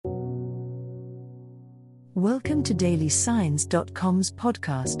Welcome to dailysigns.com's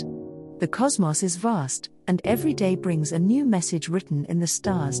podcast. The cosmos is vast, and every day brings a new message written in the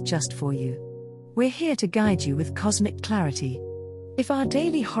stars just for you. We're here to guide you with cosmic clarity. If our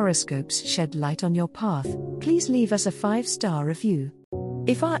daily horoscopes shed light on your path, please leave us a 5-star review.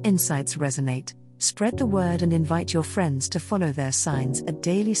 If our insights resonate, spread the word and invite your friends to follow their signs at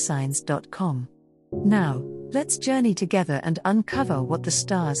dailysigns.com. Now, let's journey together and uncover what the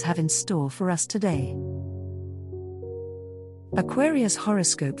stars have in store for us today. Aquarius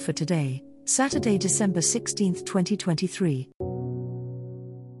horoscope for today, Saturday, December 16, 2023.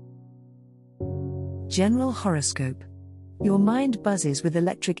 General horoscope. Your mind buzzes with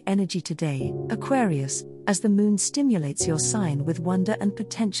electric energy today, Aquarius, as the moon stimulates your sign with wonder and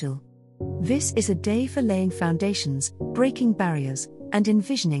potential. This is a day for laying foundations, breaking barriers, and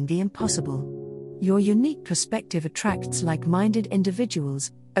envisioning the impossible. Your unique perspective attracts like-minded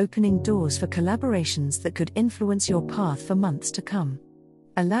individuals, opening doors for collaborations that could influence your path for months to come.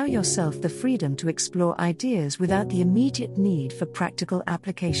 Allow yourself the freedom to explore ideas without the immediate need for practical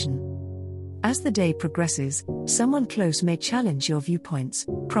application. As the day progresses, someone close may challenge your viewpoints,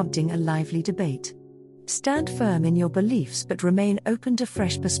 prompting a lively debate. Stand firm in your beliefs but remain open to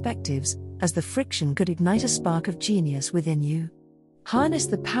fresh perspectives, as the friction could ignite a spark of genius within you. Harness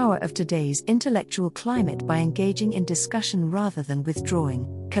the power of today's intellectual climate by engaging in discussion rather than withdrawing.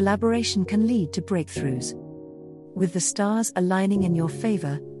 Collaboration can lead to breakthroughs. With the stars aligning in your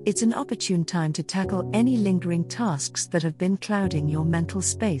favor, it's an opportune time to tackle any lingering tasks that have been clouding your mental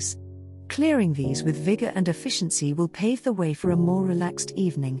space. Clearing these with vigor and efficiency will pave the way for a more relaxed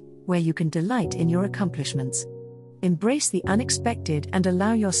evening, where you can delight in your accomplishments. Embrace the unexpected and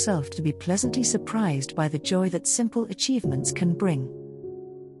allow yourself to be pleasantly surprised by the joy that simple achievements can bring.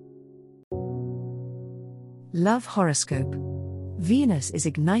 Love horoscope. Venus is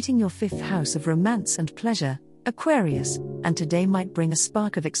igniting your 5th house of romance and pleasure, Aquarius, and today might bring a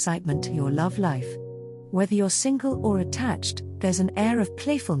spark of excitement to your love life. Whether you're single or attached, there's an air of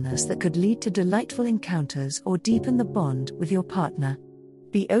playfulness that could lead to delightful encounters or deepen the bond with your partner.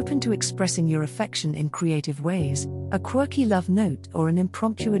 Be open to expressing your affection in creative ways. A quirky love note or an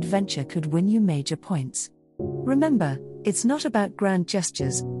impromptu adventure could win you major points. Remember, it's not about grand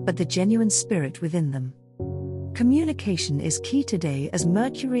gestures, but the genuine spirit within them. Communication is key today as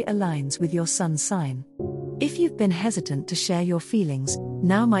Mercury aligns with your sun sign. If you've been hesitant to share your feelings,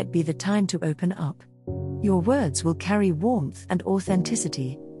 now might be the time to open up. Your words will carry warmth and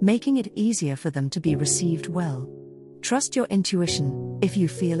authenticity, making it easier for them to be received well. Trust your intuition. If you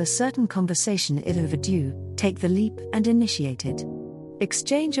feel a certain conversation is overdue, take the leap and initiate it.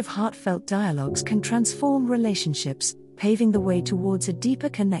 Exchange of heartfelt dialogues can transform relationships, paving the way towards a deeper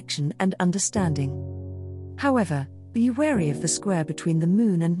connection and understanding. However, be wary of the square between the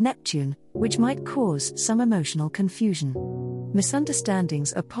Moon and Neptune, which might cause some emotional confusion.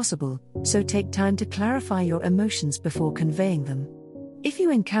 Misunderstandings are possible, so take time to clarify your emotions before conveying them. If you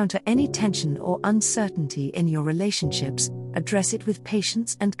encounter any tension or uncertainty in your relationships, address it with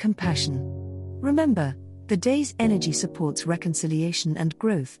patience and compassion. Remember, the day's energy supports reconciliation and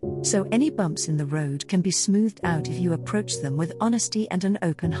growth, so any bumps in the road can be smoothed out if you approach them with honesty and an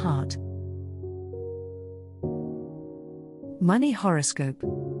open heart. Money horoscope.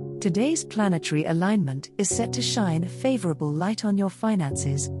 Today's planetary alignment is set to shine a favorable light on your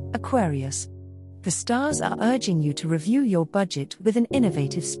finances, Aquarius. The stars are urging you to review your budget with an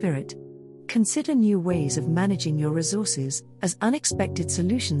innovative spirit. Consider new ways of managing your resources, as unexpected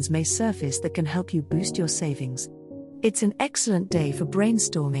solutions may surface that can help you boost your savings. It's an excellent day for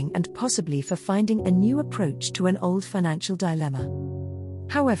brainstorming and possibly for finding a new approach to an old financial dilemma.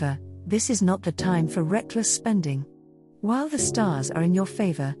 However, this is not the time for reckless spending. While the stars are in your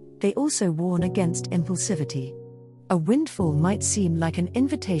favor, they also warn against impulsivity. A windfall might seem like an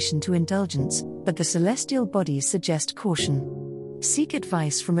invitation to indulgence, but the celestial bodies suggest caution. Seek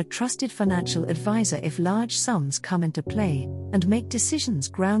advice from a trusted financial advisor if large sums come into play, and make decisions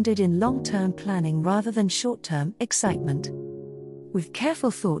grounded in long-term planning rather than short-term excitement. With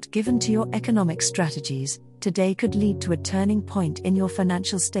careful thought given to your economic strategies, today could lead to a turning point in your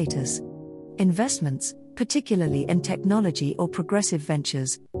financial status. Investments, particularly in technology or progressive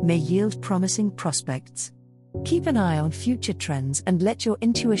ventures, may yield promising prospects. Keep an eye on future trends and let your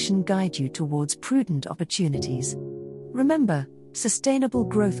intuition guide you towards prudent opportunities. Remember, sustainable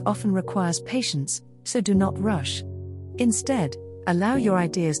growth often requires patience, so do not rush. Instead, allow your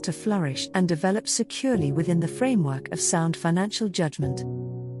ideas to flourish and develop securely within the framework of sound financial judgment.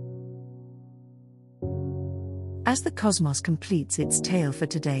 As the cosmos completes its tale for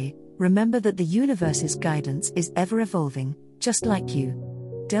today, remember that the universe's guidance is ever evolving, just like you.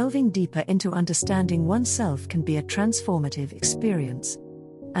 delving deeper into understanding oneself can be a transformative experience.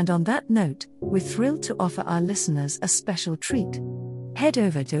 And on that note, we're thrilled to offer our listeners a special treat. Head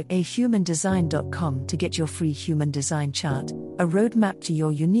over to ahumandesign.com to get your free human design chart, a roadmap to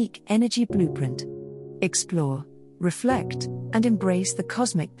your unique energy blueprint. Explore, reflect, and embrace the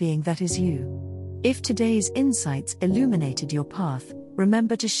cosmic being that is you. If today's insights illuminated your path,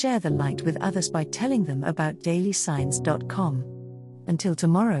 remember to share the light with others by telling them about dailysigns.com. Until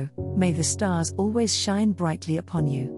tomorrow, may the stars always shine brightly upon you.